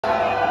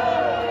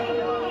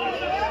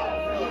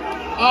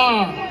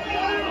Yeah.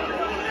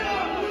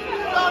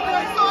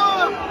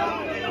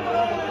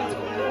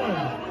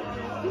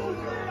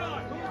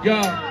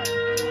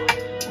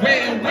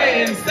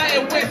 Waiting,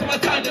 sat waiting for my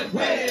time just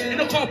waiting. In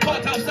the car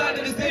parked outside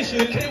of the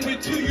station, came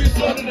with 2 youths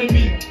older than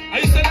me. I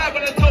used to laugh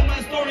when I told my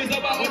stories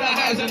about all the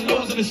highs and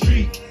lows on the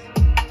street.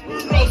 Who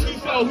rose, who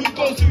fell, who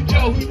goes to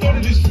jail, who thrown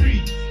in the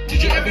street.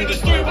 Did you ever hear the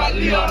story about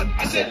Leon?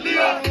 I said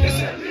Leon,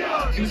 listen,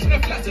 Leon. He was from the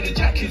flats to the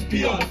jackets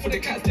beyond. For the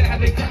cats they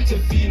had their cracked a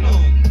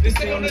phenom. They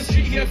say on the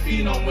street he a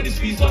phenom. When he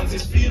speaks on,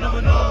 it's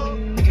phenomenal.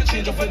 He can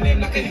change off a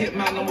name like a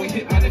hitman, and we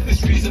hitman if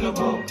it's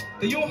reasonable.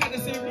 They all had the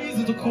same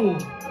reason to call.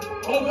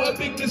 Oh, what a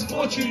big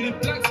misfortune,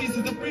 if black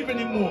ceases to breathe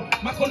anymore.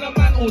 Mac on a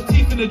man or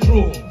teeth in the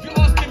drawer. If you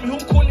ask him who'll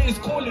call it is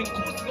calling,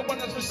 calls is the one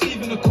that's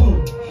receiving the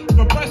call.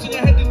 For a price on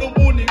your head in the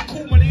morning,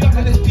 cool money up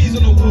and there's D's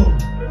on the wall.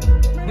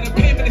 When the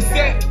payment is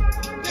set,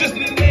 just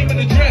need a name and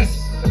address.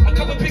 A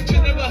couple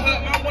pictures never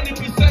hurt, man wanna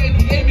be certain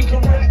he aiming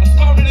correct. A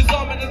scar in his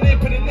arm and a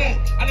nape in the neck,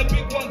 and a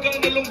big one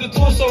going along the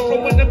torso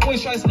from when the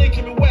boys try to snake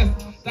him in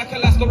West. Like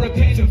Alaska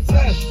repaid in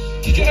flesh.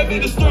 Did you ever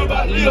hear the story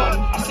about Leon?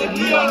 I said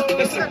Leon,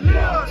 they said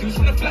Leon. He was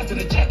from the flat to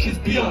the jackets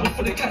beyond.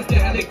 For the cats they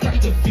had they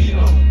cracked a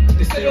phenom.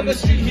 They say on the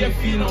street he a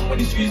phenom. When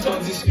he squeezes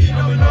on it's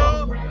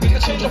phenomenal. We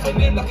can change off a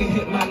name like a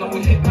hitman, and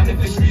we hitman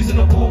if it's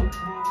reasonable.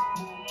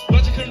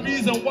 Logic and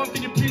reason, one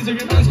thing you please,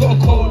 every man's got a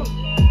code.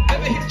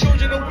 Never hit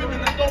children or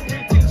women and don't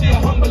bring things to your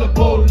humble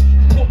abode.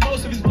 Put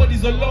most of his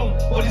bodies alone,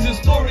 bodies in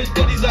storage,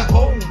 bodies at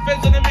home.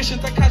 Feds on a mission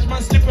to catch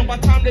man slipping, by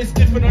time they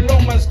sniffing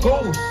along man's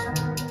goals.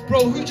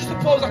 Bro, who just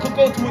suppose I could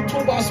go to a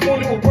tour but a small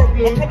little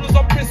problem? My problems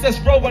on Princess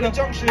Road by the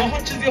junction. My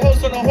hunches he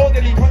hosts on a whole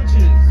daily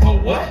punches. Oh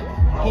what?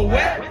 Oh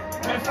where?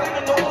 My friend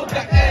on the old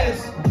black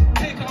airs.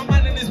 Taking a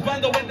man in his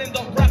van that went end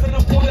up rapping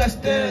up all that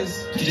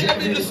stairs. Did you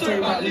ever hear the story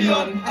about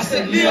Leon? I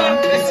said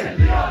Leon, they said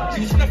Leon.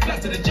 He was from the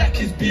flat to the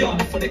jackets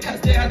beyond. For the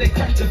cats they had they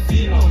cracked a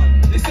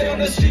phenom. They say on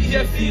the street he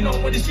a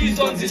phenom. When he squeezes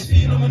on it's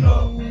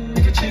phenomenal.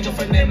 We can change off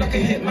a name like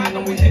a hitman,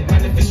 and we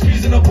hitman if it's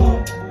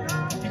reasonable.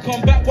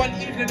 Come back one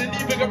evening and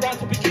leaving around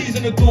to put keys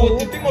in the door.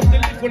 The thing off the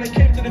lift when it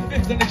came to the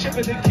fifth and the chip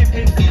and the kid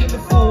ain't feeling the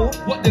four.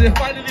 What, did they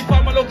finally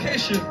find my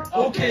location?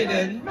 Okay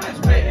then, man's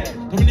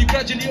waiting. Then when you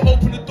gradually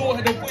open the door,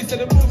 had a voice of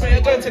the movement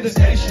and going to the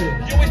station.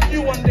 You always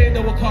knew one day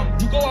they would come.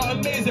 You go out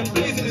amazing,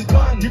 blazing his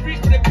gun. You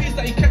reached for the piece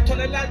that he kept on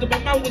the land,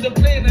 but man wasn't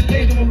playing and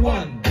laid him with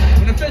one.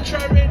 When the Fed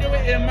tried radio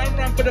it in, man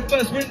ran for the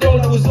first window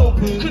that was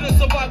open. Couldn't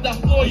survive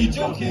that floor, you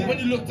joking? When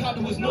you looked out,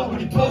 there was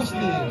nobody posted.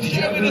 Did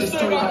you ever hear the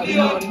story about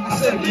Leon? I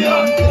said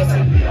Leon, I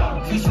said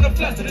Leon. He was from the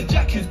flat to the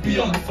jackets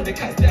beyond. For the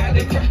cats they had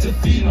they cracked a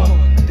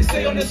phenom. They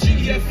say on the street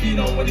he a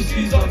phenom. When he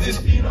squeezes on it's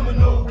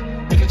phenomenal.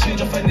 We can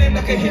change off a name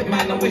like a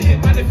hitman, and we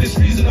hitman if it's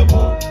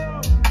reasonable.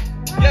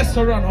 Yes,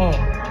 Toronto.